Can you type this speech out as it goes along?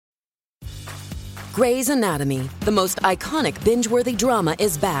Grey's Anatomy, the most iconic binge-worthy drama,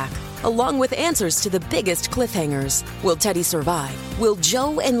 is back, along with answers to the biggest cliffhangers. Will Teddy survive? Will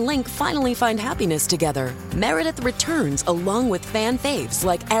Joe and Link finally find happiness together? Meredith returns along with fan faves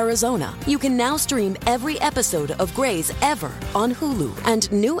like Arizona. You can now stream every episode of Grey's ever on Hulu, and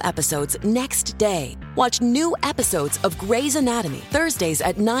new episodes next day. Watch new episodes of Grey's Anatomy Thursdays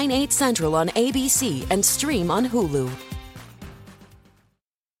at 9/8 Central on ABC and stream on Hulu.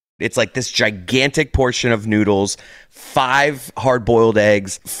 It's like this gigantic portion of noodles, 5 hard-boiled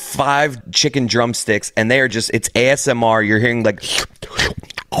eggs, 5 chicken drumsticks, and they are just, it's ASMR. You're hearing like,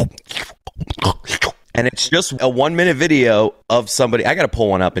 and it's just a 1-minute video of somebody. I got to pull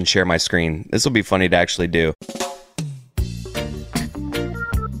one up and share my screen. This will be funny to actually do.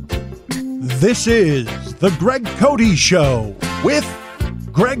 This is the Greg Cote Show with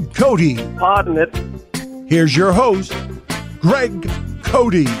Greg Cote. Pardon it. Here's your host, Greg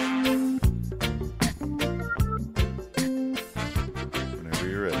Cote. Whenever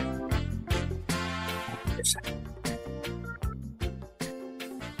you're ready.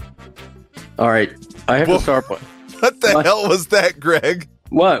 All right, I have to start. What the hell was that, Greg?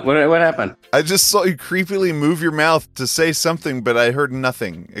 What happened? I just saw you creepily move your mouth to say something, but I heard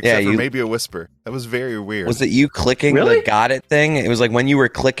nothing except for maybe a whisper. That was very weird. Was it you clicking the got it thing? It was like when you were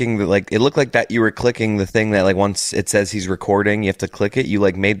clicking it looked like that you were clicking the thing that like once it says he's recording, you have to click it. You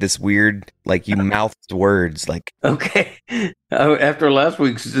like made this weird, like you mouthed words like. Okay. After last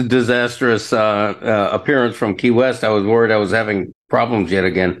week's disastrous appearance from Key West, I was worried I was having problems yet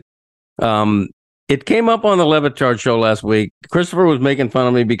again. It came up on the Levitard show last week. Christopher was making fun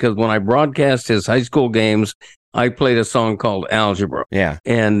of me because when I broadcast his high school games, I played a song called Algebra. Yeah.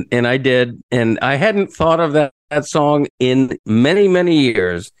 And I did. And I hadn't thought of that song in many, many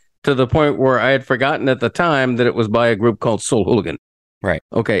years, to the point where I had forgotten at the time that it was by a group called Soul Hooligan. Right.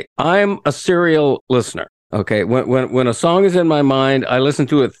 Okay. I'm a serial listener. Okay. When a song is in my mind, I listen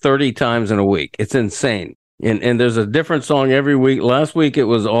to it 30 times in a week. It's insane. And there's a different song every week. Last week, it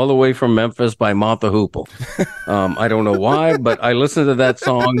was All the Way from Memphis by Martha Hoople. I don't know why, but I listened to that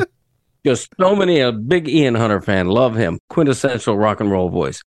song. Just so many, a big Ian Hunter fan. Love him. Quintessential rock and roll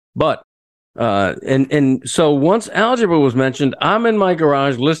voice. But, and so once Algebra was mentioned, I'm in my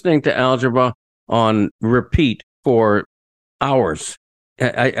garage listening to Algebra on repeat for hours.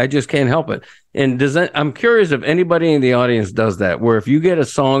 I just can't help it. And I'm curious if anybody in the audience does that, where if you get a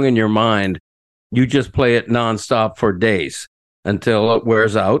song in your mind, you just play it nonstop for days until it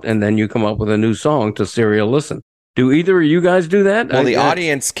wears out, and then you come up with a new song to serial listen. Do either of you guys do that? Well, the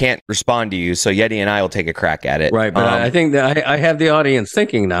audience can't respond to you, so Yeti and I will take a crack at it. Right, but I think that I have the audience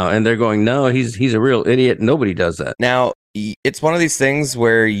thinking now, and they're going, no, he's a real idiot. Nobody does that. Now, it's one of these things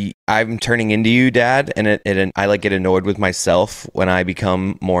where I'm turning into you, Dad, and I like get annoyed with myself when I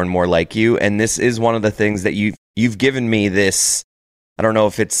become more and more like you, and this is one of the things that you've given me this. I don't know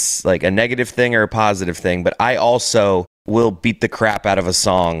if it's like a negative thing or a positive thing, but I also will beat the crap out of a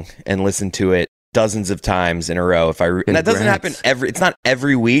song and listen to it dozens of times in a row. And that doesn't happen it's not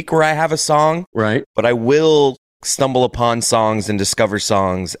every week where I have a song, right? But I will stumble upon songs and discover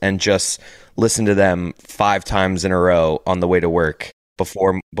songs and just listen to them 5 times in a row on the way to work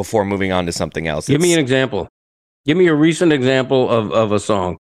before moving on to something else. Give me an example. Give me a recent example of a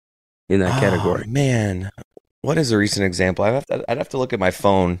song in that category. Man. What is a recent example? I'd have to look at my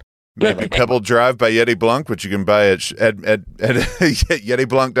phone. Like Pebble Drive by Yeti Blanc, which you can buy at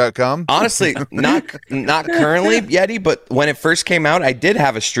YetiBlanc.com. Honestly, not currently Yeti, but when it first came out, I did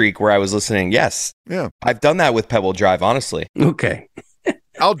have a streak where I was listening. Yes. Yeah. I've done that with Pebble Drive, honestly. Okay.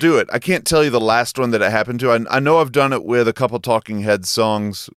 I'll do it. I can't tell you the last one that it happened to. I know I've done it with a couple Talking Heads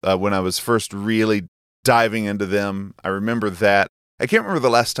songs when I was first really diving into them. I remember that. I can't remember the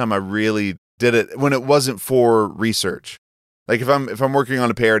last time I really did it when it wasn't for research. Like if I'm working on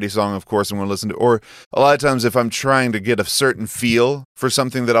a parody song, of course I'm going to listen to, or a lot of times if I'm trying to get a certain feel for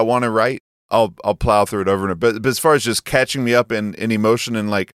something that I want to write, I'll plow through it over and over. But as far as just catching me up in emotion and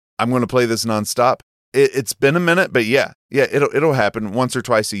like I'm going to play this nonstop, it's been a minute, but yeah, it'll happen once or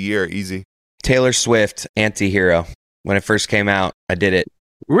twice a year, easy. Taylor Swift, Anti-Hero. When it first came out, I did it.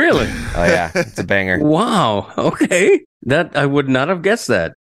 Really? Oh yeah, it's a banger. Wow. Okay, that I would not have guessed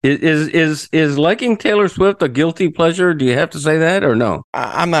that. Is liking Taylor Swift a guilty pleasure? Do you have to say that or no?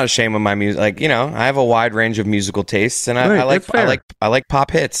 I'm not ashamed of my music. Like, I have a wide range of musical tastes, and I like pop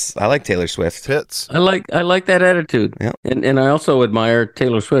hits. I like Taylor Swift hits. I like that attitude. Yeah. And I also admire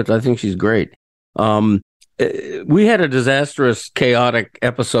Taylor Swift. I think she's great. We had a disastrous, chaotic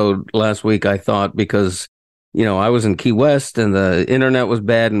episode last week, I thought, because I was in Key West and the internet was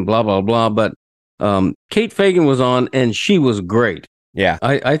bad and blah blah blah. But Kate Fagan was on, and she was great. Yeah.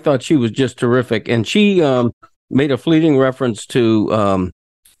 I thought she was just terrific. And she made a fleeting reference to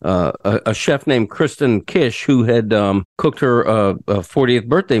a chef named Kristen Kish who had cooked her a 40th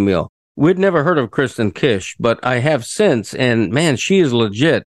birthday meal. We'd never heard of Kristen Kish, but I have since, and man, she is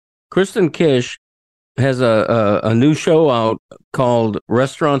legit. Kristen Kish has a new show out called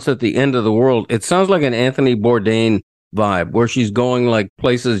Restaurants at the End of the World. It sounds like an Anthony Bourdain vibe, where she's going like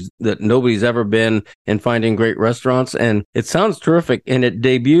places that nobody's ever been and finding great restaurants. And it sounds terrific. And it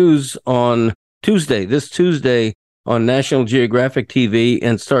debuts on this Tuesday on National Geographic TV,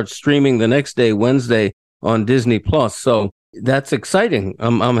 and starts streaming the next day, Wednesday, on Disney Plus. So that's exciting.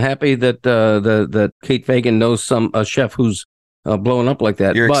 I'm happy that that Kate Fagan knows a chef who's blowing up like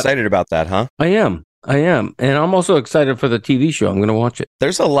that. You're excited about that, huh? I am. And I'm also excited for the TV show. I'm going to watch it.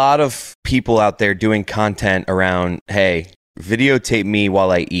 There's a lot of people out there doing content around, hey, videotape me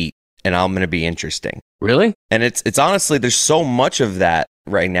while I eat and I'm going to be interesting. Really? And it's honestly, there's so much of that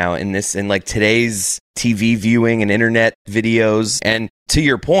right now in like today's TV viewing and internet videos. And to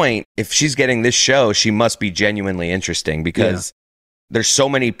your point, if she's getting this show, she must be genuinely interesting, because there's so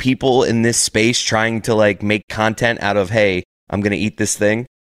many people in this space trying to like make content out of, hey, I'm going to eat this thing.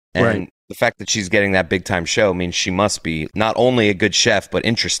 And the fact that she's getting that big time show means she must be not only a good chef, but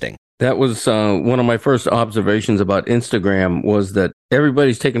interesting. That was one of my first observations about Instagram, was that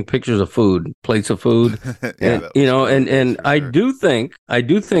everybody's taking pictures of food, plates of food, and I do think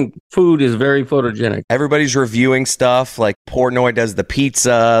food is very photogenic. Everybody's reviewing stuff. Like Portnoy does the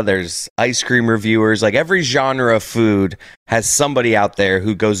pizza. There's ice cream reviewers. Like every genre of food has somebody out there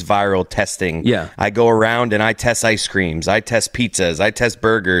who goes viral testing. Yeah, I go around and I test ice creams. I test pizzas. I test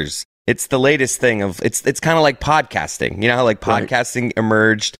burgers. It's the latest thing of it's kind of like podcasting. You know how like podcasting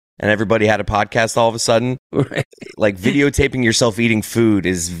emerged and everybody had a podcast all of a sudden? Right. Like videotaping yourself eating food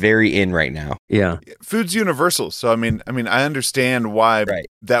is very in right now. Yeah. Food's universal. So, I mean, I understand why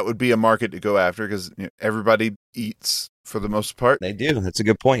that would be a market to go after, because everybody eats for the most part. They do. That's a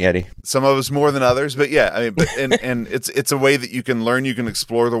good point, Yeti. Some of us more than others, but yeah, I mean, and it's a way that you can learn, you can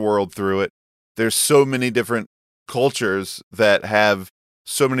explore the world through it. There's so many different cultures that have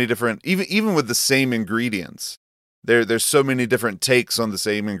so many different, even with the same ingredients, there's so many different takes on the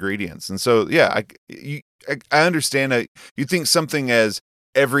same ingredients. And so, yeah, I understand. You think something as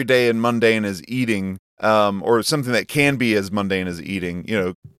everyday and mundane as eating, or something that can be as mundane as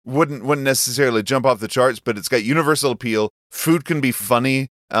eating, wouldn't necessarily jump off the charts, but it's got universal appeal. Food can be funny.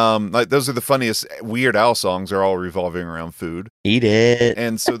 Like those are the funniest Weird Al songs, are all revolving around food. Eat it.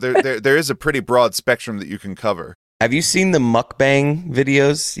 And so there is a pretty broad spectrum that you can cover. Have you seen the mukbang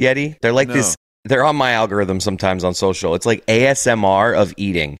videos, Yeti? They're like this. They're on my algorithm sometimes on social. It's like ASMR of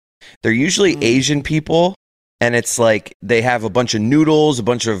eating. They're usually Asian people, and it's like they have a bunch of noodles, a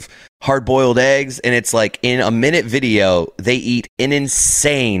bunch of hard-boiled eggs, and it's like in a minute video, they eat an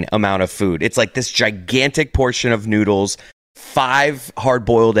insane amount of food. It's like this gigantic portion of noodles, 5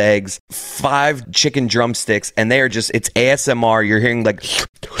 hard-boiled eggs, 5 chicken drumsticks, and they are just, it's ASMR. You're hearing like...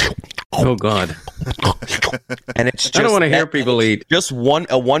 Oh God! And it's just, I don't want to hear people eat. Just a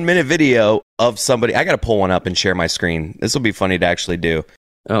 1 minute video of somebody. I got to pull one up and share my screen. This will be funny to actually do.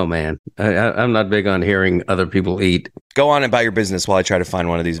 Oh man, I'm not big on hearing other people eat. Go on about your business while I try to find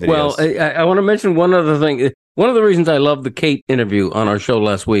one of these videos. Well, I want to mention one other thing. One of the reasons I love the Kate interview on our show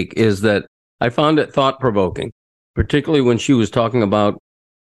last week is that I found it thought provoking, particularly when she was talking about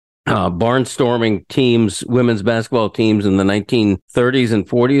barnstorming teams, women's basketball teams in the 1930s and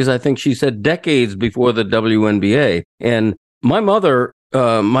 40s. I think she said decades before the WNBA. And my mother,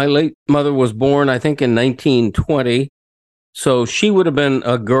 my late mother, was born, I think, in 1920. So she would have been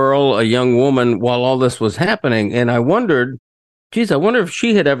a girl, a young woman, while all this was happening. And I wondered, I wonder if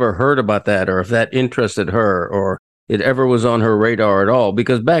she had ever heard about that, or if that interested her, or it ever was on her radar at all.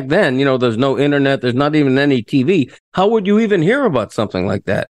 Because back then, there's no internet, there's not even any TV. How would you even hear about something like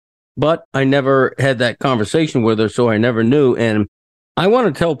that? But I never had that conversation with her, so I never knew. And I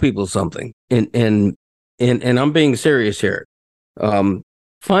want to tell people something, and I'm being serious here. Find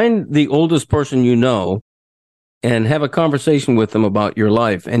the oldest person you know and have a conversation with them about your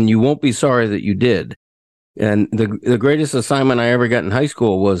life, and you won't be sorry that you did. And the greatest assignment I ever got in high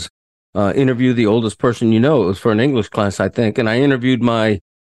school was interview the oldest person you know. It was for an English class, I think, and I interviewed my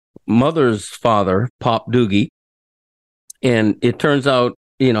mother's father, Pop Doogie, and it turns out,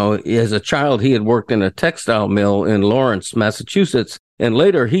 as a child, he had worked in a textile mill in Lawrence, Massachusetts. And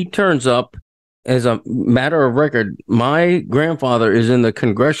later he turns up as a matter of record. My grandfather is in the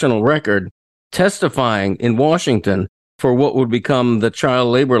congressional record testifying in Washington for what would become the child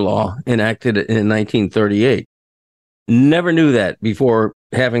labor law enacted in 1938. Never knew that before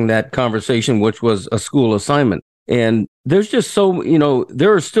having that conversation, which was a school assignment. And there's just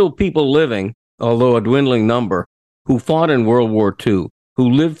there are still people living, although a dwindling number, who fought in World War II, who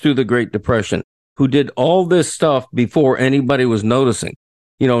lived through the Great Depression, who did all this stuff before anybody was noticing.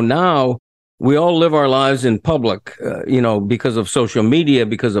 Now we all live our lives in public, because of social media,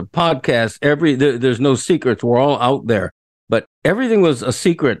 because of podcasts. There's no secrets. We're all out there. But everything was a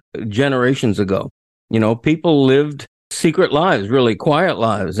secret generations ago. People lived secret lives, really quiet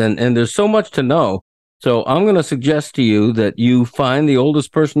lives. And there's so much to know. So I'm going to suggest to you that you find the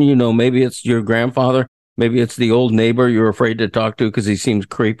oldest person you know. Maybe it's your grandfather. Maybe it's the old neighbor you're afraid to talk to because he seems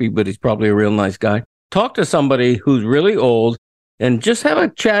creepy, but he's probably a real nice guy. Talk to somebody who's really old and just have a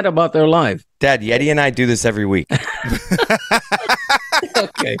chat about their life. Dad, Yeti and I do this every week.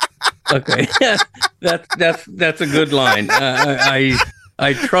 Okay. That's a good line.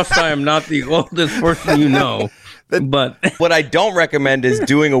 I trust I am not the oldest person you know. But what I don't recommend is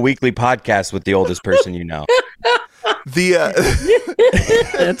doing a weekly podcast with the oldest person you know.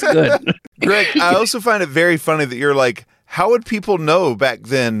 That's good. Greg, I also find it very funny that you're like, how would people know back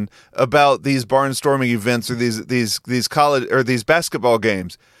then about these barnstorming events or these college or these basketball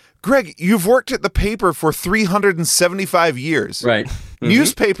games? Greg, you've worked at the paper for 375 years. Right.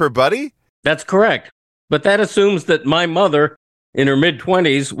 Newspaper, buddy. That's correct. But that assumes that my mother in her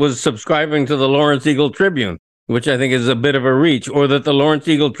mid-20s was subscribing to the Lawrence Eagle Tribune, which I think is a bit of a reach, or that the Lawrence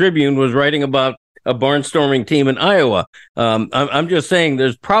Eagle Tribune was writing about a barnstorming team in Iowa. I'm just saying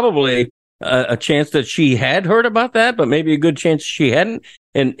there's probably a chance that she had heard about that, but maybe a good chance she hadn't.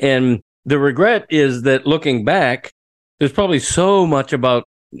 And the regret is that looking back, there's probably so much about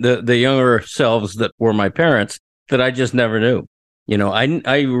the younger selves that were my parents that I just never knew.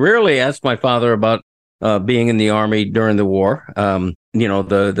 I rarely asked my father about being in the Army during the war.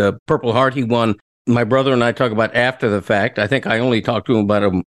 The Purple Heart he won, my brother and I talk about after the fact. I think I only talked to him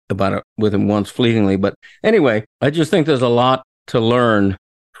about it with him once fleetingly. But anyway, I just think there's a lot to learn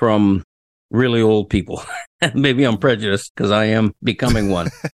from really old people. Maybe I'm prejudiced because I am becoming one.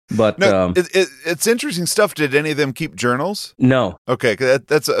 But no, it's interesting stuff. Did any of them keep journals? No. Okay, I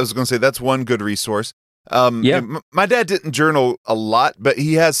was going to say that's one good resource. My dad didn't journal a lot, but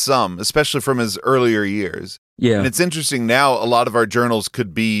he has some, especially from his earlier years. Yeah. And it's interesting now, a lot of our journals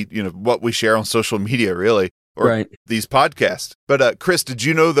could be, what we share on social media, really, or these podcasts. But Chris, did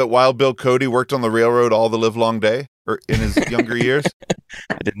you know that Wild Bill Cote worked on the railroad all the livelong day or in his younger years?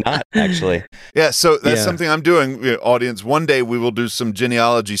 I did not, actually. Yeah, so that's something I'm doing, audience. One day we will do some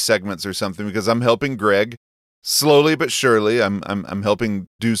genealogy segments or something because I'm helping Greg slowly but surely. I'm helping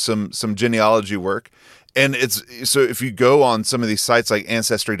do some genealogy work. And so if you go on some of these sites like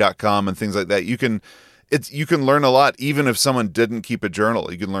ancestry.com and things like that, you can learn a lot, even if someone didn't keep a journal.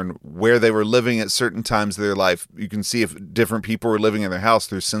 You can learn where they were living at certain times of their life. You can see if different people were living in their house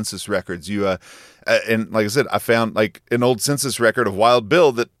through census records. And like I said, I found like an old census record of Wild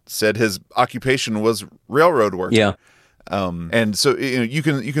Bill that said his occupation was railroad worker. Yeah. And so you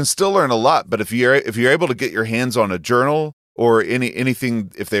can still learn a lot, but if you're able to get your hands on a journal or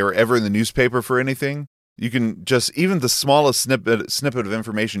anything, if they were ever in the newspaper for anything, you can just, even the smallest snippet of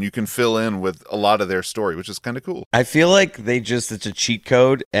information, you can fill in with a lot of their story, which is kind of cool. I feel like it's a cheat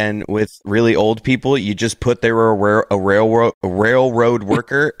code, and with really old people, you just put they were a railroad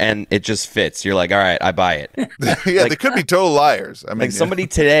worker, and it just fits. You're like, all right, I buy it. Yeah, they could be total liars. I mean, somebody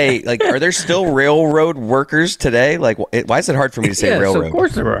today, are there still railroad workers today? Why is it hard for me to say railroad? Of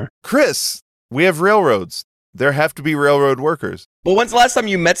course there are. Chris, we have railroads. There have to be railroad workers. Well, when's the last time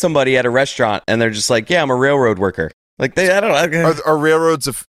you met somebody at a restaurant and they're just like, yeah, I'm a railroad worker? I don't know. Are railroads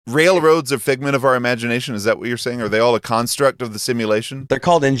a figment of our imagination? Is that what you're saying? Are they all a construct of the simulation? They're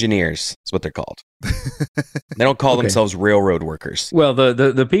called engineers. That's what they're called. They don't call themselves railroad workers. Well,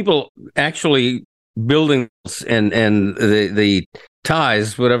 the people actually building and the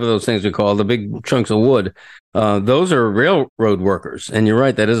ties, whatever those things are called, the big chunks of wood, those are railroad workers. And you're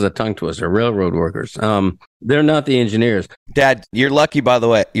right, that is a tongue twister, railroad workers. They're not the engineers. Dad, you're lucky, by the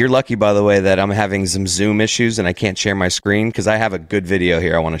way, that I'm having some Zoom issues and I can't share my screen because I have a good video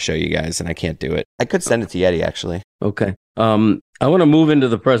here I want to show you guys and I can't do it. I could send it to Yeti, actually. Okay. I want to move into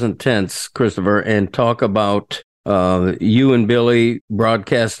the present tense, Christopher, and talk about you and Billy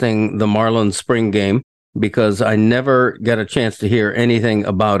broadcasting the Marlins spring game, because I never got a chance to hear anything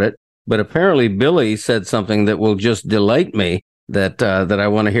about it. But apparently Billy said something that will just delight me that I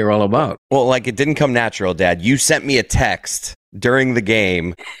want to hear all about. Well, it didn't come natural, Dad. You sent me a text during the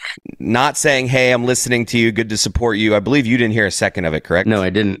game, not saying, hey, I'm listening to you, good to support you. I believe you didn't hear a second of it, correct? No, I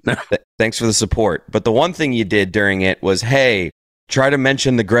didn't. Thanks for the support. But the one thing you did during it was, hey, try to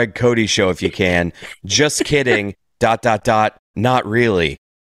mention the Greg Cote show if you can. Just kidding. ... Not really.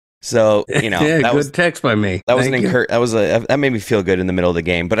 So, Yeah, that good was text by me. that was Thank you. that made me feel good in the middle of the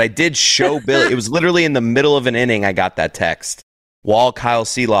game. But I did show Billy. It was literally in the middle of an inning I got that text. While Kyle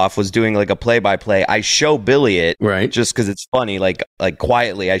Seeloff was doing like a play-by-play, I show Billy it just because it's funny. Like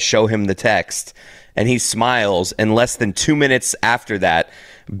quietly, I show him the text, and he smiles. And less than 2 minutes after that,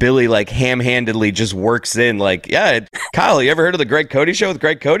 Billy like ham-handedly just works in like, yeah, Kyle, you ever heard of the Greg Cote show with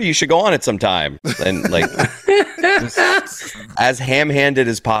Greg Cote? You should go on it sometime. And like just as ham-handed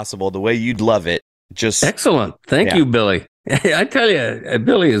as possible, the way you'd love it. Just excellent. Thank you, Billy. I tell you,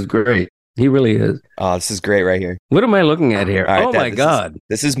 Billy is great. He really is. Oh, this is great right here. What am I looking at here? Right, oh, my God.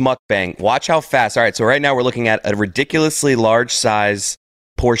 This is mukbang. Watch how fast. All right, so right now we're looking at a ridiculously large size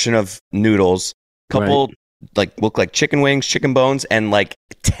portion of noodles. Couple, look like chicken wings, chicken bones, and like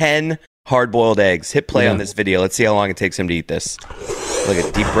 10 hard-boiled eggs. Hit play on this video. Let's see how long it takes him to eat this. Look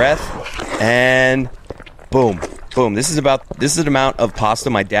at deep breath. And boom. Boom. This is the amount of pasta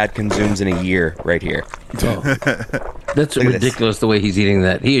my dad consumes in a year right here. Oh. That's ridiculous the way he's eating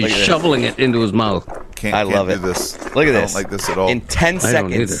that. He is shoveling it into his mouth. I love do it. This. Look at this. I don't like this at all. In 10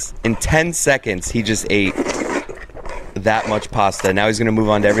 seconds. In 10 seconds, he just ate that much pasta. Now he's going to move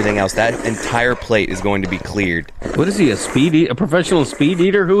on to everything else. That entire plate is going to be cleared. What is he, a professional speed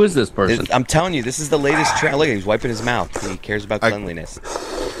eater? Who is this person? I'm telling you, this is the latest trend. Look, he's wiping his mouth. He cares about cleanliness.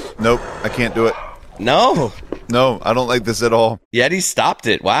 Nope, I can't do it. No, I don't like this at all. Yet he stopped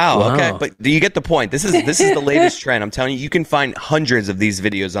it. Wow. Okay, but you get the point. This is the latest trend. I'm telling you, you can find hundreds of these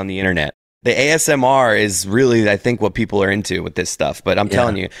videos on the internet. The ASMR is really, I think, what people are into with this stuff. But I'm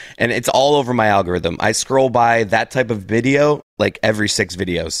telling you, and it's all over my algorithm. I scroll by that type of video like every 6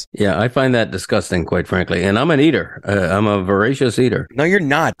 videos. Yeah, I find that disgusting, quite frankly. And I'm an eater. I'm a voracious eater. No, you're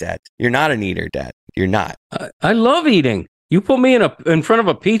not, Dad. You're not an eater, Dad. You're not. I love eating. You put me in front of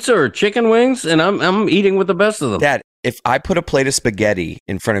a pizza or chicken wings, and I'm eating with the best of them. Dad, if I put a plate of spaghetti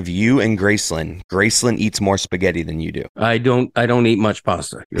in front of you and Graceland eats more spaghetti than you do. I don't eat much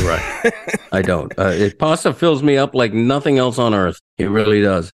pasta. You're right. I don't. Pasta fills me up like nothing else on earth. It really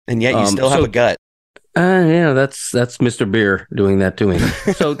does. And yet you still have a gut. Yeah, that's Mr. Beer doing that to me.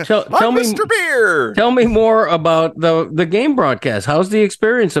 So tell me, Mr. Beer. Tell me more about the game broadcast. How's the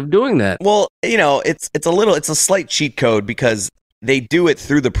experience of doing that? Well, it's a slight cheat code because they do it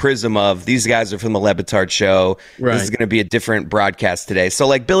through the prism of these guys are from the Le Batard show. Right. This is going to be a different broadcast today. So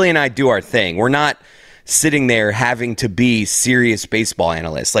like Billy and I do our thing. We're not sitting there having to be serious baseball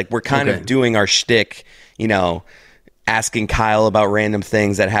analysts. Like we're kind of doing our shtick, asking Kyle about random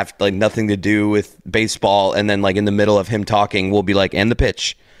things that have like nothing to do with baseball, and then like in the middle of him talking, we'll be like, and the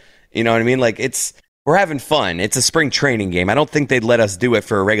pitch. You know what I mean? Like we're having fun. It's a spring training game. I don't think they'd let us do it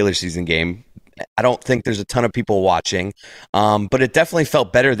for a regular season game. I don't think there's a ton of people watching, but it definitely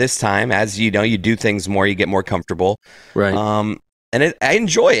felt better this time. As you do things more, you get more comfortable, right? And I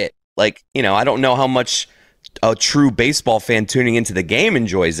enjoy it. Like I don't know how much a true baseball fan tuning into the game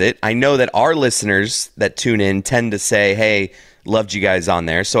enjoys it. I know that our listeners that tune in tend to say, "Hey, loved you guys on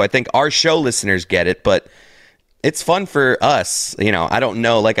there." So I think our show listeners get it, but it's fun for us. I don't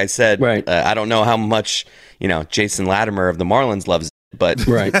know. Like I said, I don't know how much Jason Latimer of the Marlins loves it. But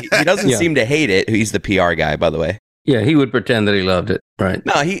he doesn't seem to hate it. He's the PR guy, by the way. Yeah, he would pretend that he loved it, right?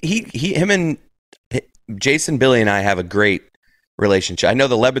 No, him and Jason, Billy, and I have a great relationship. I know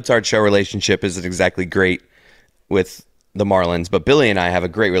the Le Batard show relationship isn't exactly great with the Marlins, but Billy and I have a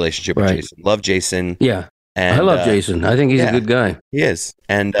great relationship with Jason. Love Jason. Yeah, and, I love Jason. I think he's a good guy. He is,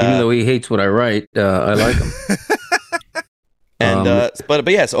 and even though he hates what I write, I like him. And but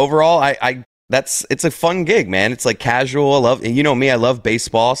yes, overall, it's a fun gig, man. It's like casual. I love, me, I love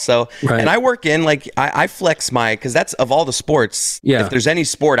baseball. So, and I work in like, I flex because that's of all the sports. Yeah. If there's any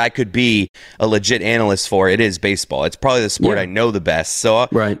sport I could be a legit analyst for, it is baseball. It's probably the sport I know the best. So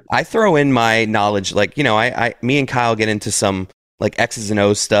I throw in my knowledge, like, me and Kyle get into some like X's and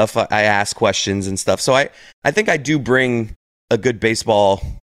O's stuff. I ask questions and stuff. So I think I do bring a good baseball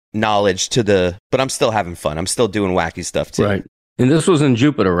knowledge but I'm still having fun. I'm still doing wacky stuff too. Right. And this was in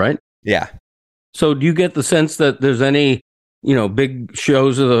Jupiter, right? Yeah. So do you get the sense that there's any, big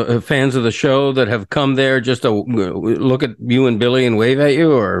shows of the fans of the show that have come there just to look at you and Billy and wave at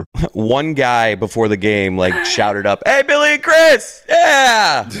you, or one guy before the game like shouted up, "Hey, Billy and Chris,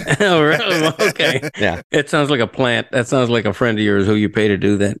 yeah!" Oh, really? Okay, yeah. It sounds like a plant. That sounds like a friend of yours who you pay to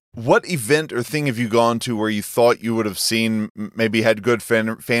do that. What event or thing have you gone to where you thought you would have seen maybe had good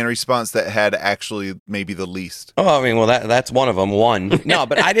fan response that had actually maybe the least? Oh, I mean, well, that's one of them. No,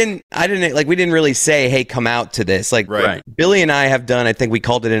 but I didn't like, we didn't really say, "Hey, come out to this." Like, Billy and I have done, I think we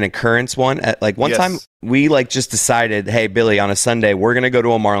called it an occurrence one. At like one time we like just decided, "Hey, Billy, on a Sunday, we're going to go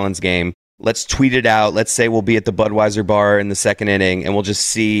to a Marlins game. let's tweet it out. Let's say we'll be at the Budweiser bar in the second inning and we'll just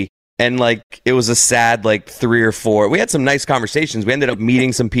see. And like, it was a sad, like 3 or 4. We had some nice conversations. We ended up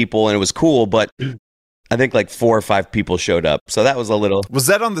meeting some people and it was cool, but I think like 4 or 5 people showed up. So that was a little. Was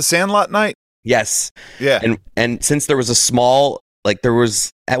that on the Sandlot night? Yes. Yeah. And since there was a small, like there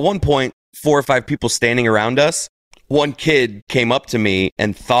was at one point 4 or 5 people standing around us, one kid came up to me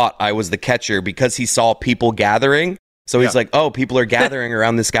and thought I was the catcher because he saw people gathering. So he's like, oh, people are gathering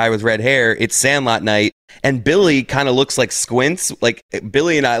around this guy with red hair. It's Sandlot night. And Billy kind of looks like Squints. Like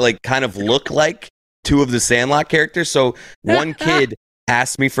Billy and I like kind of look like 2 of the Sandlot characters. So one kid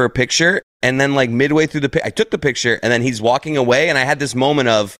asked me for a picture. And then like midway through I took the picture and then he's walking away. And I had this moment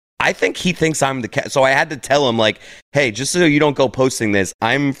of, I think he thinks I'm the cat. So I had to tell him like, hey, just so you don't go posting this,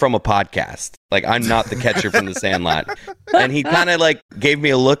 I'm from a podcast. Like I'm not the catcher from the Sandlot. And he kind of like gave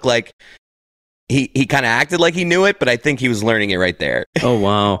me a look like, He kind of acted like he knew it, but I think he was learning it right there. Oh,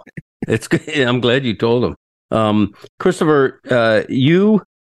 wow. It's good. I'm glad you told him. Christopher, you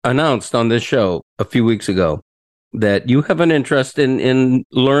announced on this show a few weeks ago that you have an interest in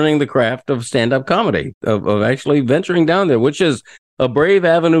learning the craft of stand-up comedy, of actually venturing down there, which is a brave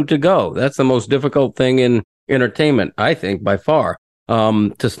avenue to go. That's the most difficult thing in entertainment, I think, by far,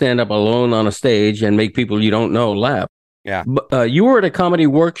 to stand up alone on a stage and make people you don't know laugh. Yeah. You were at a comedy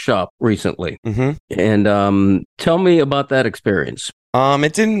workshop recently, and tell me about that experience.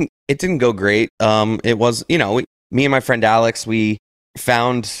 It didn't go great. It was, me and my friend Alex, we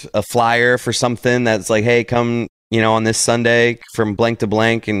found a flyer for something that's like, hey, come, on this Sunday from blank to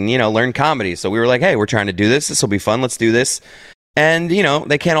blank and, learn comedy. So we were like, hey, we're trying to do this. This will be fun. Let's do this. And,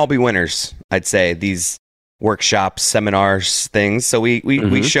 they can't all be winners, I'd say, these workshops, seminars, things. So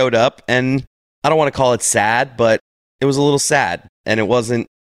we showed up, and I don't want to call it sad, but it was a little sad, and it wasn't,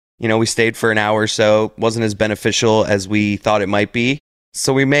 we stayed for an hour or so, wasn't as beneficial as we thought it might be.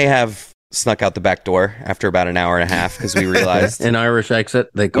 So we may have snuck out the back door after about an hour and a half because we realized an Irish exit.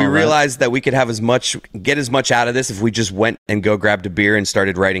 We realized that we could have get as much out of this if we just went and grabbed a beer and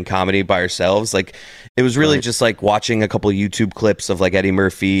started writing comedy by ourselves. Like it was really just like watching a couple of YouTube clips of like Eddie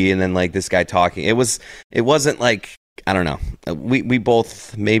Murphy and then like this guy talking. It wasn't like, I don't know. We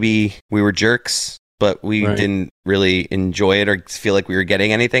both, maybe we were jerks, but we didn't really enjoy it or feel like we were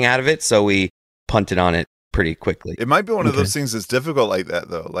getting anything out of it. So we punted on it pretty quickly. It might be one of those things that's difficult like that,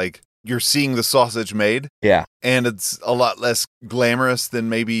 though. Like you're seeing the sausage made. Yeah. And it's a lot less glamorous than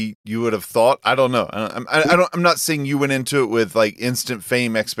maybe you would have thought. I don't know. I'm not saying you went into it with like instant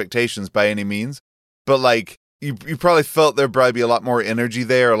fame expectations by any means, but like you probably felt there'd probably be a lot more energy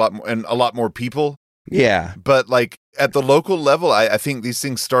there, a lot more people. Yeah. But like at the local level, I think these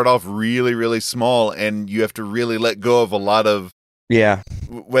things start off really, really small, and you have to really let go of a lot of,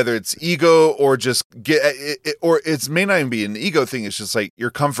 whether it's ego or just or it may not even be an ego thing. It's just like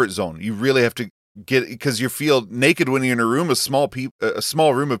your comfort zone. You really have to get, because you feel naked when you're in a small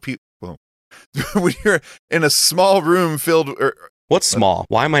room of people. Well, when you're in a small room filled. What's small?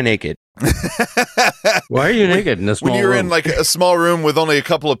 Why am I naked? Why are you naked in a small room? When you're in like a small room with only a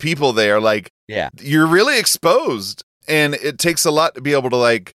couple of people there, like, you're really exposed, and it takes a lot to be able to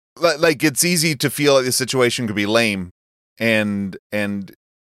like it's easy to feel like the situation could be lame, and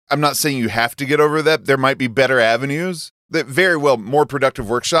I'm not saying you have to get over that. There might be better avenues, that very well more productive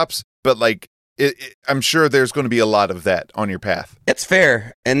workshops, but like I'm sure there's going to be a lot of that on your path. It's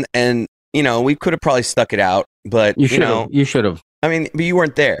fair, and we could have probably stuck it out, but you should have. I mean, but you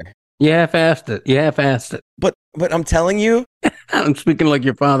weren't there. You half-assed it. But I'm telling you, I'm speaking like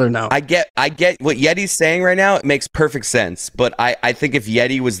your father now. I get what Yeti's saying right now. It makes perfect sense. But I think if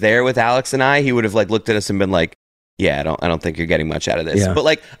Yeti was there with Alex and I, he would have like looked at us and been like, yeah, I don't think you're getting much out of this. Yeah. But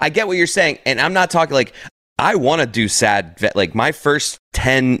like, I get what you're saying. And I'm not talking like, I want to do like my first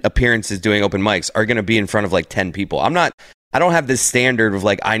 10 appearances doing open mics are going to be in front of like 10 people. I don't have this standard of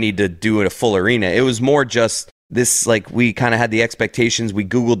like, I need to do it a full arena. It was more just this, like, we kind of had the expectations. We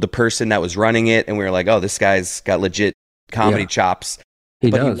Googled the person that was running it, and we were like, oh, this guy's got legit comedy chops.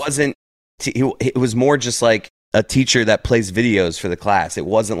 He was more just like a teacher that plays videos for the class. It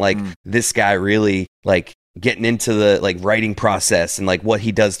wasn't like this guy really like getting into the like writing process and like what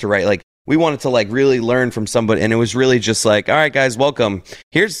he does to write. Like we wanted to like really learn from somebody, and it was really just like, all right, guys, welcome.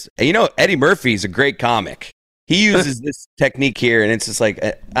 Here's, Eddie Murphy's a great comic. He uses this technique here, and it's just like,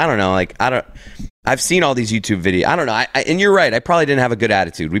 I don't know, like I've seen all these YouTube videos. I don't know. And you're right. I probably didn't have a good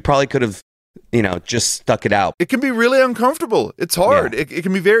attitude. We probably could have, just stuck it out. It can be really uncomfortable. It's hard. Yeah. It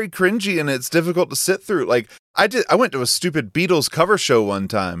can be very cringy, and it's difficult to sit through. Like I went to a stupid Beatles cover show one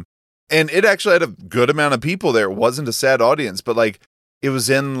time, and it actually had a good amount of people there. It wasn't a sad audience, but like it was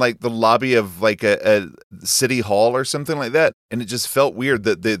in like the lobby of like a city hall or something like that. And it just felt weird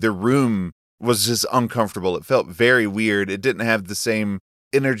that the room was just uncomfortable. It felt very weird. It didn't have the same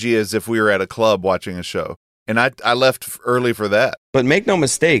energy as if we were at a club watching a show. And I left early for that. But make no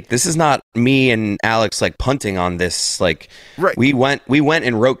mistake, this is not me and Alex like punting on this. Like, right. we went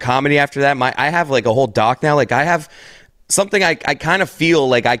and wrote comedy after that. I have like a whole doc now. Like, I have something I kind of feel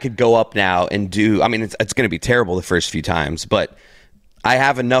like I could go up now and do. I mean, it's going to be terrible the first few times, but I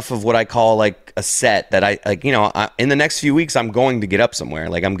have enough of what I call like a set that I like. You know, in the next few weeks, I'm going to get up somewhere.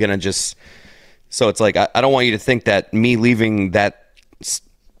 Like, I'm gonna just. So it's like I don't want you to think that me leaving that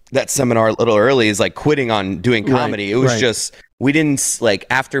seminar a little early is like quitting on doing comedy. Right, it was just, we didn't like,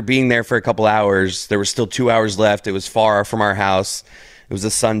 after being there for a couple hours, there was still 2 hours left. It was far from our house. It was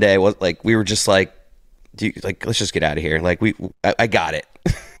a Sunday. We were just like, let's just get out of here. Like I got it.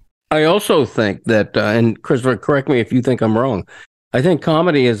 I also think that, and Christopher, correct me if you think I'm wrong. I think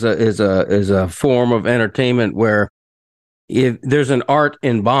comedy is a form of entertainment where if there's an art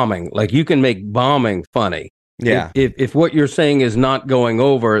in bombing, like you can make bombing funny. Yeah. If what you're saying is not going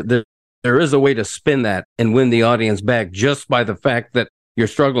over, there is a way to spin that and win the audience back just by the fact that you're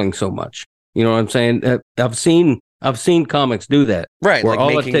struggling so much. You know what I'm saying? I've seen comics do that. Right. Where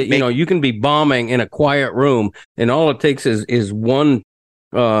like you can be bombing in a quiet room, and all it takes is one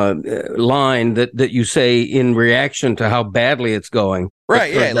line that you say in reaction to how badly it's going.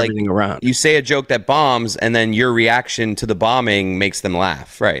 Right. Yeah. Like everything around. You say a joke that bombs, and then your reaction to the bombing makes them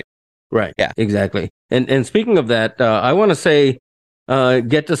laugh. Right. Right. Yeah. Exactly. And speaking of that, I want to say,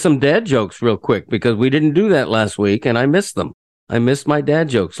 get to some dad jokes real quick, because we didn't do that last week, and I missed them. I missed my dad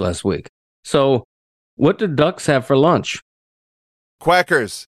jokes last week. So, what did ducks have for lunch?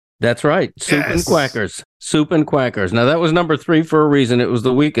 Quackers. That's right. Soup Yes. and quackers. Soup and quackers. Now, that was number 3 for a reason. It was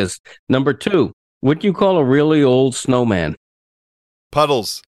the weakest. Number 2, what do you call a really old snowman?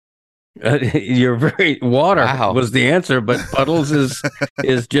 Puddles. You're very water was the answer, but puddles is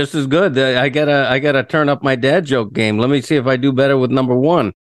just as good. I gotta turn up my dad joke game. Let me see if I do better with number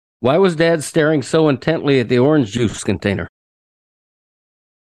 1. Why was Dad staring so intently at the orange juice container?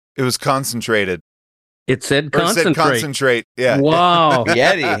 It was concentrated. It said Or it concentrate. said concentrate. Yeah. Wow.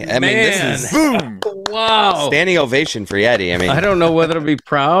 Yeti. I mean, this is Boom. Wow. Standing ovation for Yeti. I mean, I don't know whether to be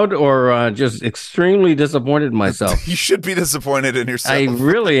proud or just extremely disappointed in myself. You should be disappointed in yourself. I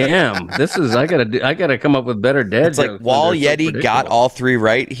really am. I gotta come up with better dad it's like jokes. while Yeti got all 3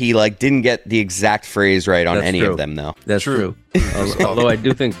 right, he like didn't get the exact phrase right on That's any true. of them though. That's true. Although I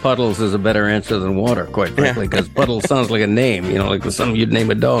do think puddles is a better answer than water, quite frankly, because puddles sounds like a name, you know, like something you'd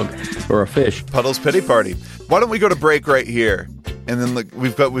name a dog or a fish. Puddles Pity Party. Why don't we go to break right here? And then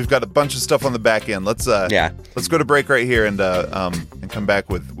we've got a bunch of stuff on the back end. Let's go to break right here and come back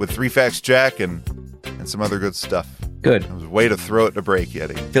with 3 Facts Jack and some other good stuff. Good. It was a way to throw it to break,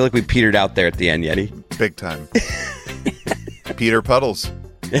 Yeti. I feel like we petered out there at the end, Yeti. Big time. Peter Puddles.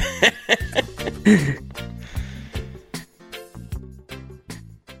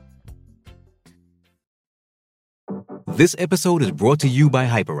 This episode is brought to you by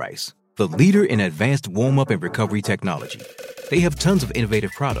Hyperice, the leader in advanced warm-up and recovery technology. They have tons of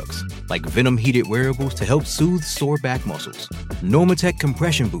innovative products, like Venom-heated wearables to help soothe sore back muscles, Normatec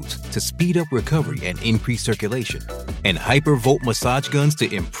compression boots to speed up recovery and increase circulation, and Hypervolt massage guns to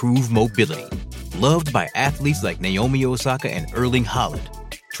improve mobility. Loved by athletes like Naomi Osaka and Erling Haaland.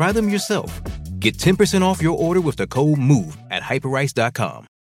 Try them yourself. Get 10% off your order with the code MOVE at hyperice.com.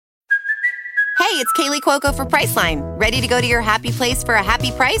 Hey, it's Kaylee Cuoco for Priceline. Ready to go to your happy place for a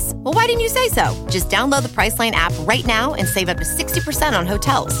happy price? Well, why didn't you say so? Just download the Priceline app right now and save up to 60% on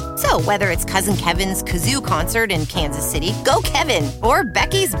hotels. So whether it's Cousin Kevin's Kazoo Concert in Kansas City, go Kevin, or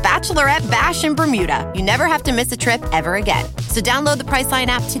Becky's Bachelorette Bash in Bermuda, you never have to miss a trip ever again. So download the Priceline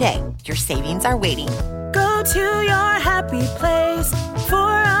app today. Your savings are waiting. Go to your happy place for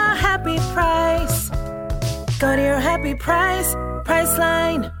a happy price. Go to your happy price,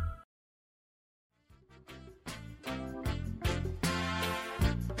 Priceline.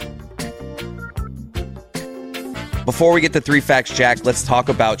 Before we get to 3 Facts Jack, let's talk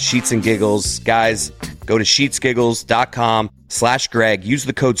about Sheets and Giggles. Guys, go to sheetsgiggles.com/Greg. Use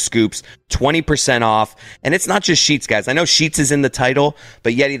the code SCOOPS, 20% off. And it's not just sheets, guys. I know sheets is in the title,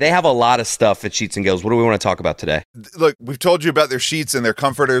 but Yeti, they have a lot of stuff at Sheets and Giggles. What do we want to talk about today? Look, we've told you about their sheets and their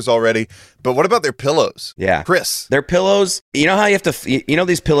comforters already, but what about their pillows? Yeah. Chris. Their pillows, you know how you have to, you know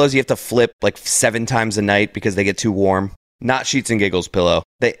these pillows you have to flip like 7 times a night because they get too warm? Not Sheets and Giggles pillow.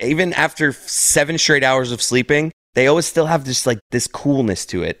 They, even after 7 straight hours of sleeping, they always still have just like this coolness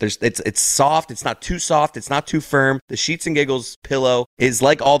to it. It's soft. It's not too soft. It's not too firm. The Sheets and Giggles pillow is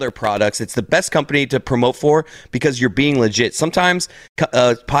like all their products. It's the best company to promote for because you're being legit. Sometimes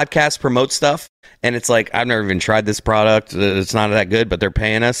podcasts promote stuff and it's like, I've never even tried this product. It's not that good, but they're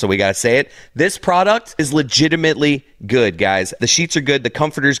paying us, so we got to say it. This product is legitimately good, guys. The sheets are good. The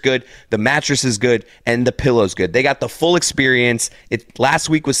comforter's good. The mattress is good. And the pillow's good. They got the full experience. Last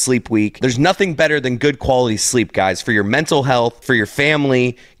week was Sleep Week. There's nothing better than good quality sleep, guys, for your mental health, for your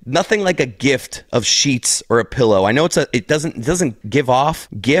family. Nothing like a gift of sheets or a pillow. I know it doesn't give off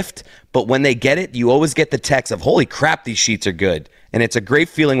gift, but when they get it, you always get the text of, holy crap, these sheets are good. And it's a great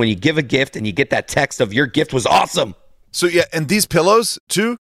feeling when you give a gift and you get that text of your gift was awesome. So yeah, and these pillows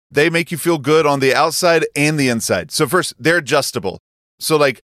too, they make you feel good on the outside and the inside. So first, they're adjustable. So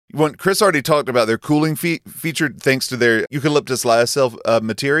like when Chris already talked about their cooling feature thanks to their eucalyptus lyocell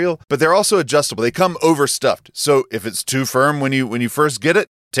material, but they're also adjustable. They come overstuffed. So if it's too firm when you first get it,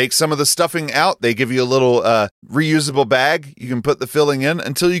 take some of the stuffing out. They give you a little reusable bag. You can put the filling in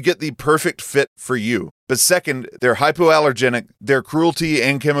until you get the perfect fit for you. But second, they're hypoallergenic, they're cruelty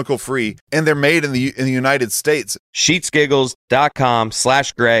and chemical free, and they're made in the United States.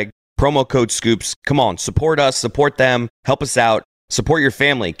 Sheetsgiggles.com/Greg, promo code Scoops. Come on, support us, support them, help us out, support your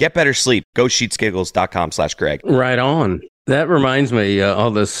family, get better sleep. Go sheetsgiggles.com/Greg. Right on. That reminds me,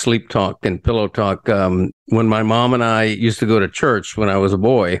 all this sleep talk and pillow talk. When my mom and I used to go to church when I was a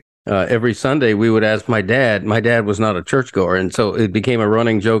boy, every Sunday we would ask my dad. My dad was not a churchgoer, and so it became a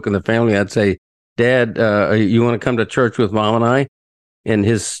running joke in the family. I'd say, Dad, you want to come to church with Mom and I? And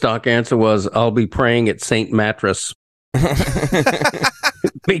his stock answer was, I'll be praying at St. Mattress.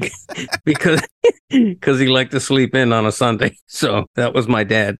 because he liked to sleep in on a Sunday. So that was my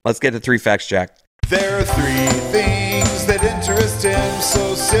dad. Let's get to 3 facts, Jack. There are 3 things that interest him,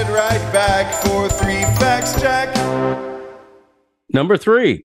 so sit right back for 3 facts, Jack. Number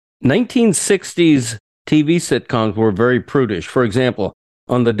 3, 1960s TV sitcoms were very prudish. For example,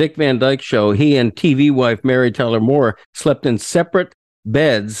 on the Dick Van Dyke Show, he and TV wife Mary Tyler Moore slept in separate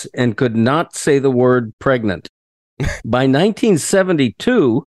beds and could not say the word pregnant. By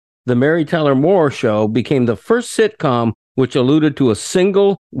 1972, the Mary Tyler Moore Show became the first sitcom which alluded to a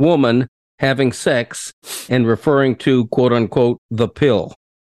single woman having sex and referring to, quote unquote, the pill.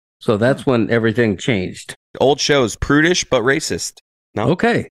 So that's when everything changed. Old shows, prudish but racist. No.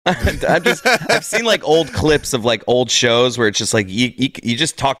 Okay. I've seen like old clips of like old shows where it's just like you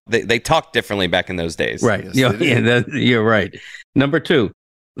just talk. They talk differently back in those days. Right. Yes, You're right. Number 2,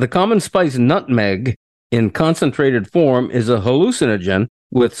 the common spice nutmeg in concentrated form is a hallucinogen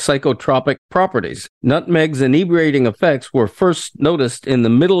with psychotropic properties. Nutmeg's inebriating effects were first noticed in the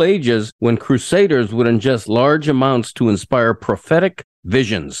Middle Ages when crusaders would ingest large amounts to inspire prophetic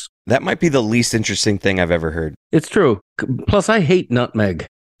visions. That might be the least interesting thing I've ever heard. It's true. Plus, I hate nutmeg.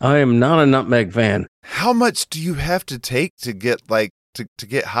 I am not a nutmeg fan. How much do you have to take to get like to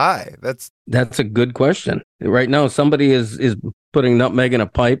get high? That's a good question. Right now, somebody is putting nutmeg in a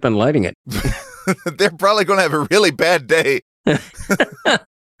pipe and lighting it. They're probably going to have a really bad day.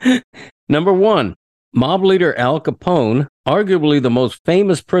 Number 1, mob leader Al Capone, arguably the most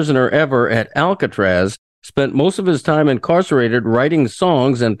famous prisoner ever at Alcatraz, spent most of his time incarcerated writing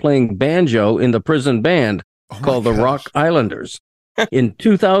songs and playing banjo in the prison band called the Rock Islanders. In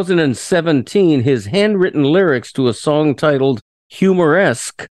 2017, his handwritten lyrics to a song titled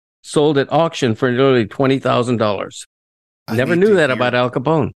Humoresque sold at auction for nearly $20,000. Never knew that about Al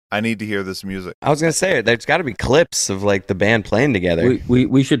Capone. I need to hear this music. I was going to say, there's got to be clips of like the band playing together.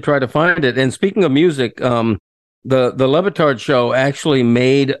 We should try to find it. And speaking of music, the Levitard Show actually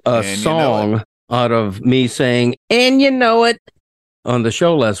made a song out of me saying, and you know it, on the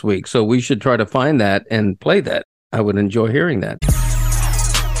show last week. So we should try to find that and play that. I would enjoy hearing that.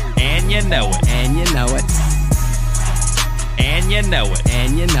 And you know it. And you know it. And you know it.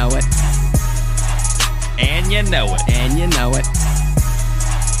 And you know it. And you know it. And you know it.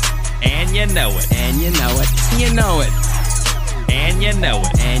 And you know it. And you know it. You know it. And you know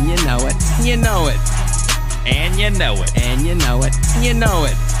it. And you know it. You know it. And you know it. And you know it. You know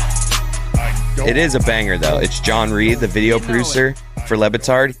it. It is a banger though. It's John Reed, the video producer for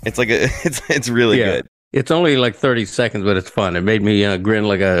Levitard. It's like it's really good. It's only like 30 seconds, but it's fun. It made me grin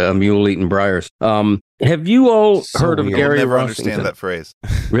like a mule eating briars. Have you all heard of Gary I'll never Rossington? understand that phrase.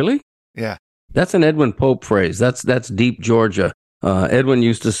 Really? Yeah. That's an Edwin Pope phrase. That's deep Georgia. Edwin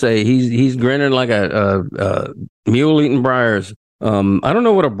used to say he's grinning like a mule eating briars. I don't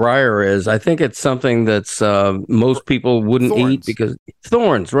know what a briar is. I think it's something that's most people wouldn't eat because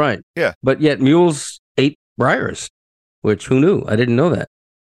thorns, right? Yeah. But yet mules ate briars, which who knew? I didn't know that.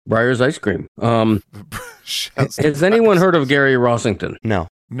 Briar's ice cream. Has anyone heard of Gary Rossington? No.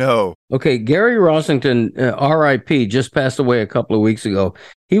 No. Okay, Gary Rossington, R.I.P., just passed away a couple of weeks ago.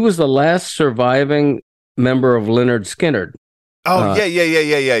 He was the last surviving member of Lynyrd Skynyrd. Oh,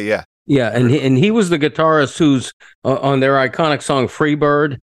 yeah. Yeah, and he was the guitarist who's on their iconic song "Free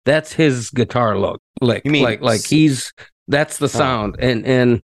Bird." That's his guitar lick. You mean like that's the sound,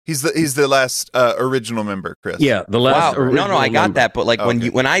 and he's the last original member, Chris. yeah, the last. Wow. No, I got member. that. But like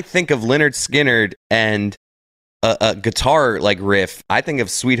when I think of Lynyrd Skynyrd and a guitar like riff, I think of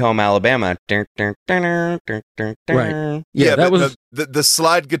Sweet Home Alabama. Right. Yeah, that but was the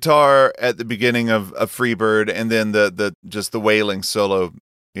slide guitar at the beginning of Freebird, and then the just the wailing solo,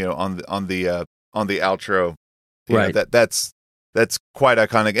 on the outro. Right. That's quite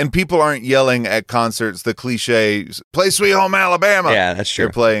iconic, and people aren't yelling at concerts the cliche "Play Sweet Home Alabama." Yeah, that's true.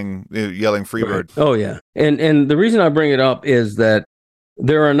 They're playing yelling Freebird. Right. Oh yeah, and the reason I bring it up is that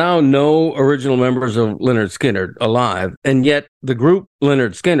there are now no original members of Lynyrd Skynyrd alive, and yet the group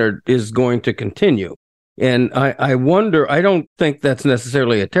Lynyrd Skynyrd is going to continue. And I wonder, I don't think that's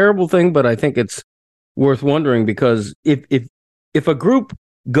necessarily a terrible thing, but I think it's worth wondering, because if a group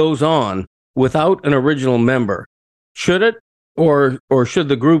goes on without an original member, should it? Or should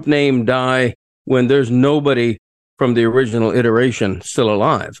the group name die when there's nobody from the original iteration still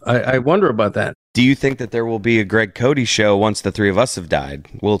alive? I wonder about that. Do you think that there will be a Greg Cote show once the three of us have died?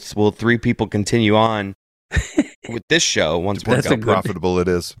 Will three people continue on with this show once we're Depends how profitable it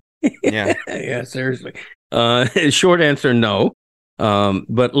is. Yeah. Yeah, seriously. Short answer, no.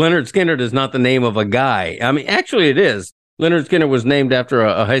 But Lynyrd Skynyrd is not the name of a guy. I mean, actually it is. Lynyrd Skynyrd was named after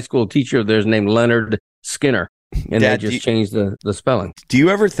a high school teacher of theirs named Leonard Skinner. And Dad, they just changed the spelling. Do you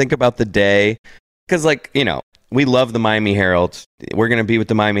ever think about the day? Because, we love the Miami Herald. We're going to be with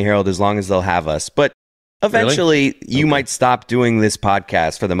the Miami Herald as long as they'll have us. But eventually, you might stop doing this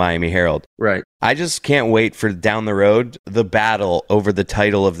podcast for the Miami Herald. Right. I just can't wait for down the road, the battle over the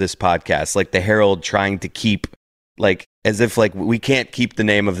title of this podcast. Like the Herald trying to keep, as if we can't keep the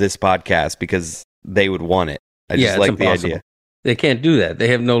name of this podcast because they would want it. I just like the idea. They can't do that. They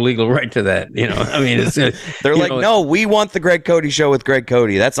have no legal right to that. I mean, it's they're like, no, we want the Greg Cote show with Greg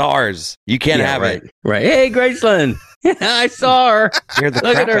Cote. That's ours. You can't have it. Right. Hey, Graceland. I saw her. You're the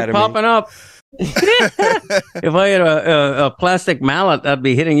Look crap at her out of popping me. up. If I had a plastic mallet, I'd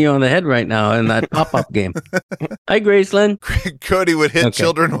be hitting you on the head right now in that pop-up game. Hi, Graceland. Greg Cote would hit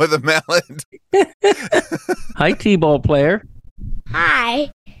children with a mallet. Hi, T-ball player.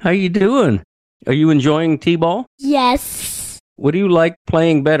 Hi. How you doing? Are you enjoying T-ball? Yes. What do you like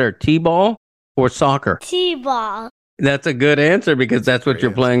playing better, T-ball or soccer? T-ball. That's a good answer, because that's what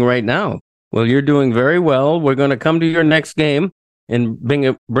you're playing right now. Well, you're doing very well. We're going to come to your next game and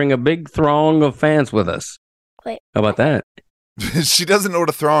bring a big throng of fans with us. Wait. How about that? She doesn't know what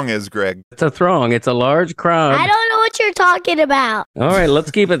a throng is, Greg. It's a throng. It's a large crowd. I don't know what you're talking about. All right, let's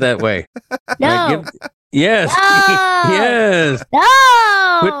keep it that way. No. Right, yes. No. Yes.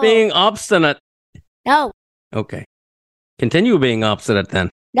 No. Quit being obstinate. No. Okay. Continue being obstinate then.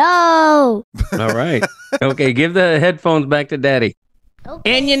 No. All right. Okay, give the headphones back to Daddy.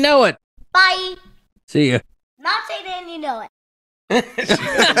 Okay. And you know it. Bye. See ya. Not saying and you know it.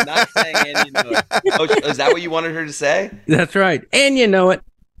 Not saying and you know it. Oh, is that what you wanted her to say? That's right. And you know it.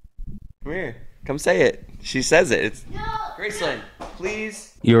 Come here. Come say it. She says it. It's No. Graceland,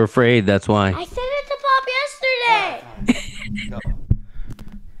 please. You're afraid, that's why. I said it to Pop yesterday.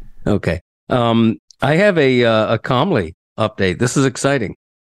 Okay. I have a Comley update. This is exciting.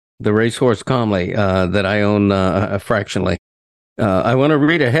 The racehorse Comley that I own fractionally. I want to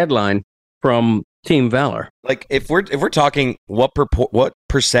read a headline from Team Valor. Like if we're talking what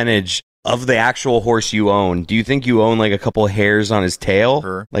percentage of the actual horse you own, do you think you own like a couple hairs on his tail?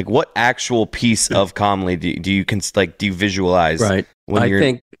 Sure. Like what actual piece of Comley do you visualize? Right.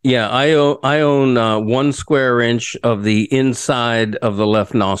 I own 1 square inch of the inside of the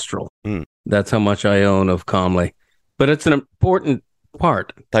left nostril. That's how much I own of Comley. But it's an important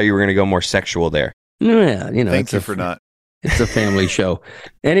part. Thought you were going to go more sexual there. Yeah, Thank you for not. It's a family show.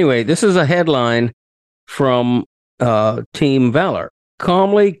 Anyway, this is a headline from Team Valor.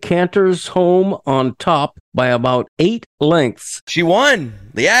 Comley canters home on top by about 8 lengths. She won.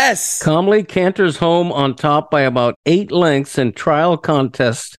 Yes. Comley canters home on top by about 8 lengths in trial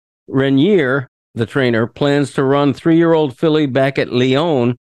contest. Renier, the trainer, plans to run 3-year-old filly back at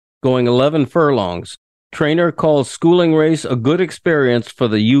Lyon, going 11 furlongs. Trainer calls schooling race a good experience for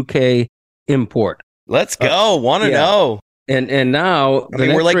the UK import. Let's go. Want to know. And now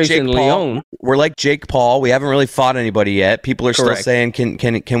we're like Jake Paul. Lyon. We're like Jake Paul. We haven't really fought anybody yet. People are Correct. still saying,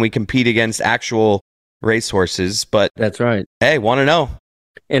 can we compete against actual racehorses? But that's right. Hey, want to know?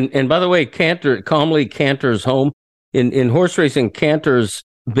 And by the way, calmly canters home. In horse racing, canters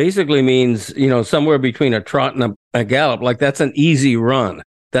basically means, somewhere between a trot and a gallop. Like that's an easy run.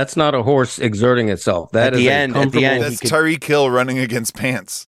 That's not a horse exerting itself. That is At the end, that's Tyreek Hill running against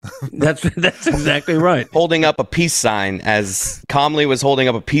pants. That's exactly right. Holding up a peace sign as calmly was holding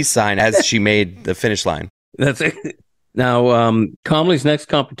up a peace sign as she made the finish line. That's it. Now, Comley's next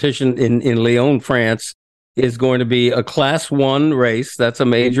competition in Lyon, France, is going to be a Class 1 race. That's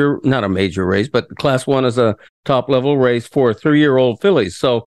not a major race, but Class 1 is a top-level race for 3-year-old fillies.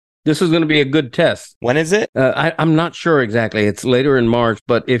 So this is going to be a good test. When is it? I'm not sure exactly. It's later in March,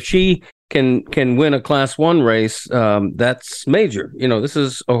 but if she can win a Class 1 race, that's major. This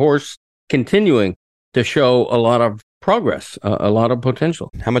is a horse continuing to show a lot of progress, a lot of potential.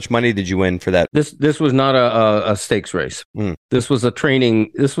 How much money did you win for that? This was not a stakes race. This was a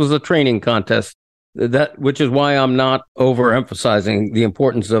training contest. Which is why I'm not overemphasizing the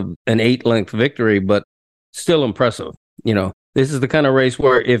importance of an 8-length victory, but still impressive. This is the kind of race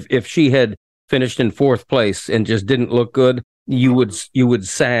where if she had finished in 4th place and just didn't look good, you would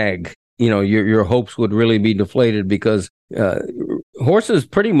sag. Your hopes would really be deflated because horses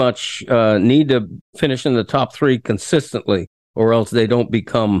pretty much need to finish in the top 3 consistently, or else they don't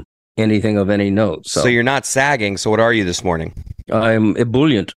become anything of any note. So you're not sagging. So what are you this morning? I'm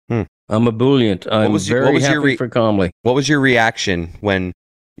ebullient. I'm ebullient. I'm very happy for Comley. What was your reaction when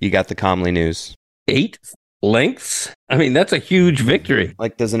you got the Comley news? 8 lengths? I mean, that's a huge victory.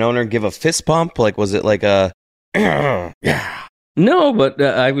 Like, does an owner give a fist bump? Like, was it like a... yeah. No, but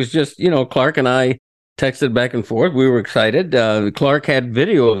I was just, Clark and I texted back and forth. We were excited. Clark had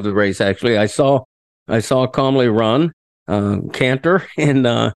video of the race, actually. I saw Comley run, canter,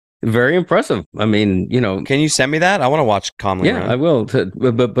 and... very impressive. I mean, Can you send me that? I want to watch Comley run. I will.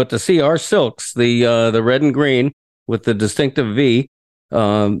 But to see our silks, the red and green with the distinctive V,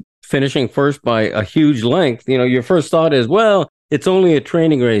 finishing first by a huge length, your first thought is, well, it's only a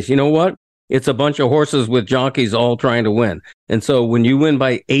training race. You know what? It's a bunch of horses with jockeys all trying to win. And so when you win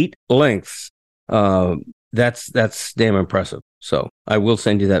by 8 lengths, that's damn impressive. So I will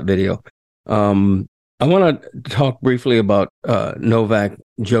send you that video. I want to talk briefly about Novak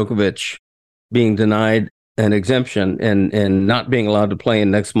Djokovic being denied an exemption and not being allowed to play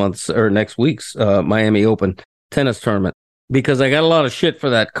in next week's Miami Open tennis tournament, because I got a lot of shit for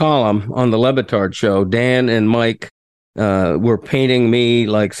that column on the Le Batard show. Dan and Mike were painting me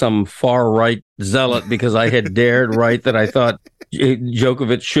like some far-right zealot because I had dared write that I thought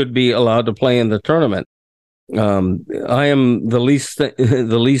Djokovic should be allowed to play in the tournament. I am the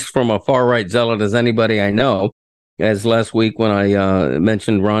least from a far right zealot as anybody I know. As last week when I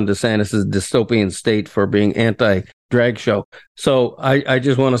mentioned Ron DeSantis' dystopian state for being anti-drag show. So I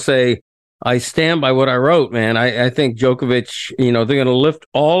just want to say I stand by what I wrote, man. I think Djokovic, they're going to lift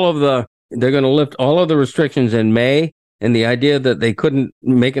all of the restrictions in May, and the idea that they couldn't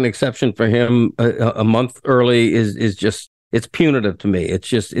make an exception for him a month early is just, it's punitive to me.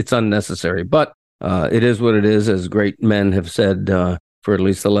 It's unnecessary, but. It is what it is, as great men have said for at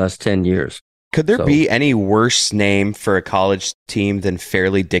least the last 10 years. Could there be any worse name for a college team than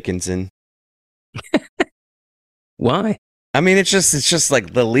Fairleigh Dickinson? Why? I mean, it's just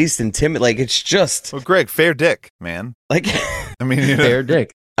like the least intimidating. Like, it's just... Well, Greg, Fair Dick, man. Like, I mean, Fair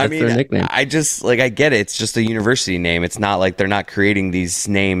Dick. That's their nickname. I just, I get it. It's just a university name. It's not like they're not creating these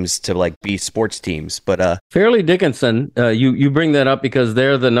names to, be sports teams. But Fairleigh Dickinson, you bring that up because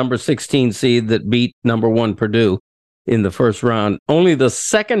they're the number 16 seed that beat number 1 Purdue in the first round. Only the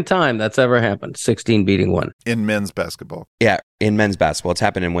second time that's ever happened, 16 beating 1. In men's basketball. Yeah, in men's basketball. It's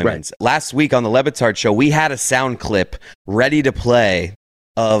happened in women's. Right. Last week on the Le Batard show, we had a sound clip ready to play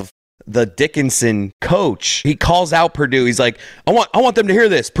of the Dickinson coach. He calls out Purdue. He's like, I want them to hear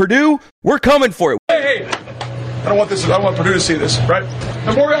this. Purdue, we're coming for it. Hey, I don't want Purdue to see this, right?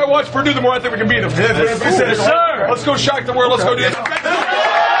 The more I watch Purdue, the more I think we can beat them. Yes, sir. Let's go shock the world. Let's go do it.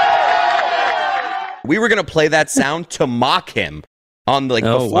 We were going to play that sound to mock him on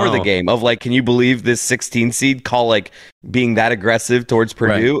before the game of can you believe this 16 seed call being that aggressive towards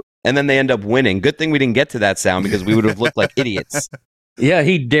Purdue? Right. And then they end up winning. Good thing we didn't get to that sound because we would have looked like idiots. Yeah,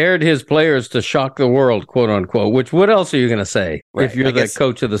 he dared his players to shock the world, quote unquote. Which, what else are you going to say if you're the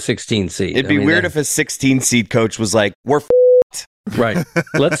coach of the 16 seed? It'd be weird if a 16 seed coach was like, "We're f***ed." Right.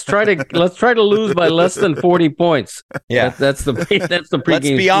 Let's try to lose by less than 40 points. Yeah, that's the pregame. Let's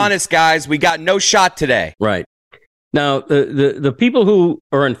be honest, guys. We got no shot today. Right. Now, the people who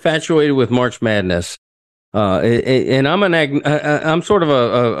are infatuated with March Madness, and I'm sort of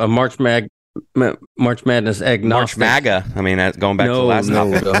a March March Madness agnostic. March MAGA. I mean, going back to the last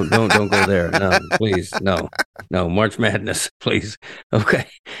topic. don't go there. No, please, no. March Madness, please. Okay.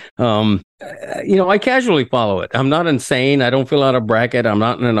 I casually follow it. I'm not insane. I don't fill out a bracket. I'm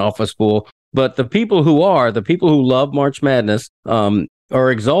not in an office pool. But the people who love March Madness, are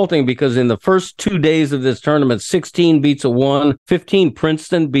exalting because in the first 2 days of this tournament, 16 beats a 1, 15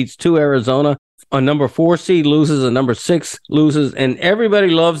 Princeton beats 2 Arizona. A number 4 seed loses, a number 6 loses, and everybody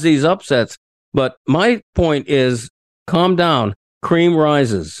loves these upsets. But my point is, calm down. Cream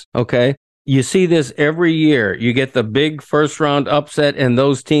rises, okay? You see this every year. You get the big first-round upset, and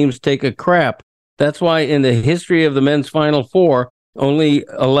those teams take a crap. That's why in the history of the men's Final Four, only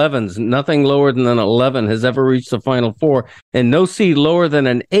 11s, nothing lower than an 11 has ever reached the Final Four, and no seed lower than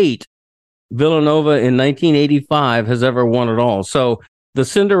an 8, Villanova in 1985, has ever won it all. So the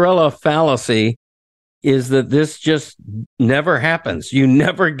Cinderella fallacy is that this just never happens. You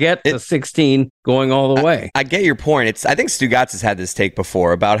never get the 16 going all the way. I get your point. I think Stugotz has had this take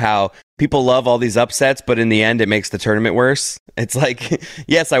before about how people love all these upsets, but in the end, it makes the tournament worse. It's like,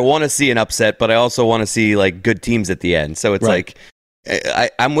 yes, I want to see an upset, but I also want to see like good teams at the end. So it's like,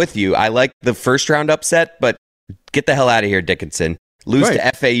 I'm with you. I like the first round upset, but get the hell out of here, Dickinson. Lose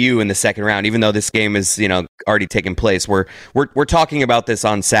to FAU in the second round, even though this game is, already taken place. We're talking about this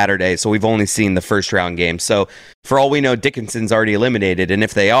on Saturday, so we've only seen the first round game. So for all we know, Dickinson's already eliminated, and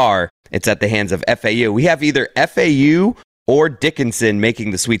if they are, it's at the hands of FAU. We have either FAU or Dickinson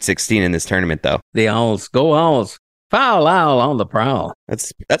making the Sweet 16 in this tournament, though. The Owls, go Owls! Foul owl on the prowl.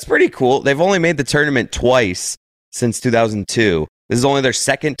 That's pretty cool. They've only made the tournament twice since 2002. This is only their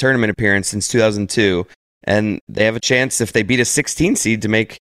second tournament appearance since 2002. And they have a chance if they beat a 16 seed to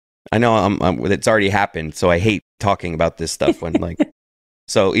make. I know it's already happened, so I hate talking about this stuff when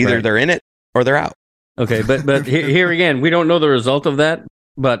So either they're in it or they're out. Okay, but here again, we don't know the result of that.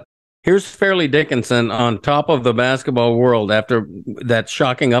 But here's Fairleigh Dickinson on top of the basketball world after that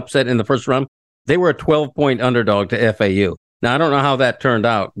shocking upset in the first round. They were a 12-point underdog to FAU. Now I don't know how that turned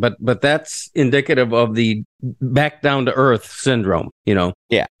out, but that's indicative of the back down to earth syndrome.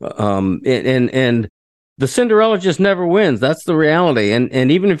 Yeah. And the Cinderella just never wins. That's the reality.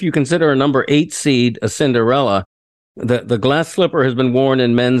 And even if you consider a number 8 seed a Cinderella, the glass slipper has been worn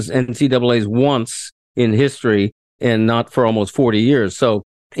in men's NCAAs once in history and not for almost 40 years. So,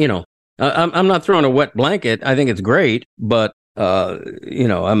 I'm not throwing a wet blanket. I think it's great, but,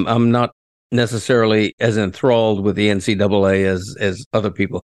 I'm not necessarily as enthralled with the NCAA as other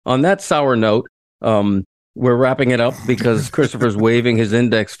people. On that sour note, we're wrapping it up because Christopher's waving his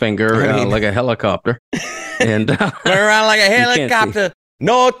index finger like a helicopter. And we're around like a helicopter,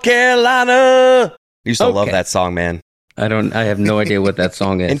 North Carolina. Used to love that song, man. I have no idea what that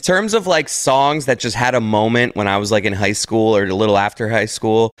song is. In terms of like songs that just had a moment when I was like in high school or a little after high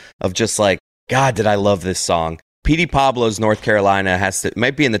school of just like, God, did I love this song? P.D. Pablo's North Carolina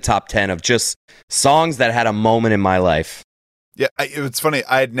might be in the top 10 of just songs that had a moment in my life. Yeah, it's funny.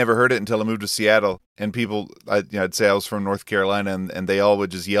 I had never heard it until I moved to Seattle, and people, I'd say I was from North Carolina, and they all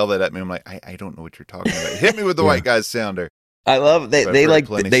would just yell that at me. I'm like, I don't know what you're talking about. Hit me with the white guy's sounder. I love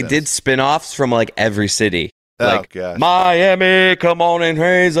they did spin-offs from like every city. Like gosh. Miami, come on and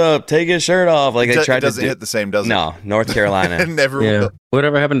raise up, take his shirt off. Like they tried it doesn't hit the same, does it? No, North Carolina never will.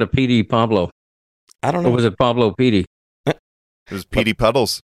 Whatever happened to P.D. Pablo? I don't know. Or was it Pablo P.D.? It was P.D.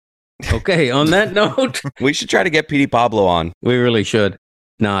 Puddles. Okay, on that note, we should try to get P.D. Pablo on. We really should.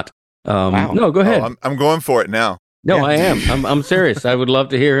 Not. Wow. No, go ahead. I'm going for it now. No, yeah. I am. I'm serious. I would love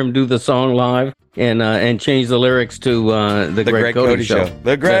to hear him do the song live and change the lyrics to the Greg Cote Show.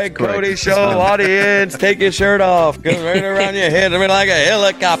 The Greg Cote Show audience, take your shirt off, go right around your head, like a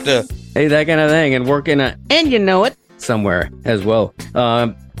helicopter. Hey, that kind of thing, and working and you know it somewhere as well.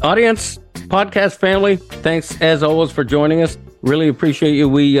 Audience, podcast family, thanks as always for joining us. Really appreciate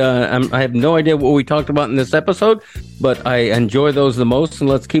you. I have no idea what we talked about in this episode, but I enjoy those the most, and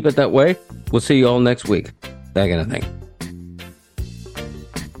let's keep it that way. We'll see you all next week. That kind of thing.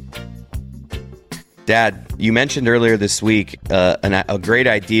 Dad, you mentioned earlier this week a great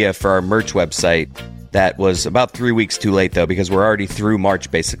idea for our merch website that was about 3 weeks too late, though, because we're already through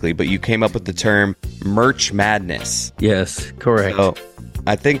March, basically, but you came up with the term Merch Madness. Yes, correct. So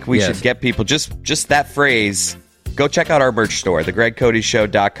I think we should get people, just that phrase. Go check out our merch store,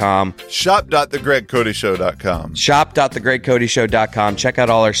 thegregcoteshow.com. Shop.thegregcoteshow.com. Shop.thegregcoteshow.com. Check out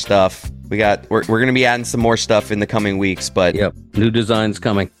all our stuff. We're going to be adding some more stuff in the coming weeks, but new designs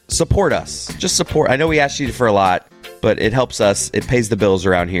coming. Support us. Just support. I know we asked you for a lot, but it helps us. It pays the bills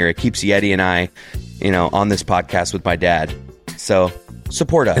around here. It keeps Yeti and I, on this podcast with my dad. So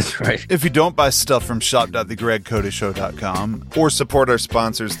Support us. That's right. If you don't buy stuff from shop.thegregcoteshow.com or support our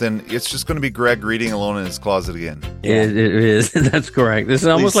sponsors, then it's just going to be Greg reading alone in his closet again. It is. That's correct. This is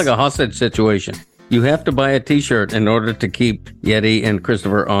almost like a hostage situation. You have to buy a T-shirt in order to keep Yeti and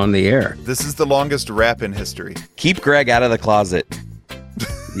Christopher on the air. This is the longest rap in history. Keep Greg out of the closet.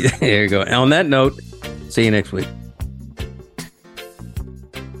 There you go. On that note, see you next week.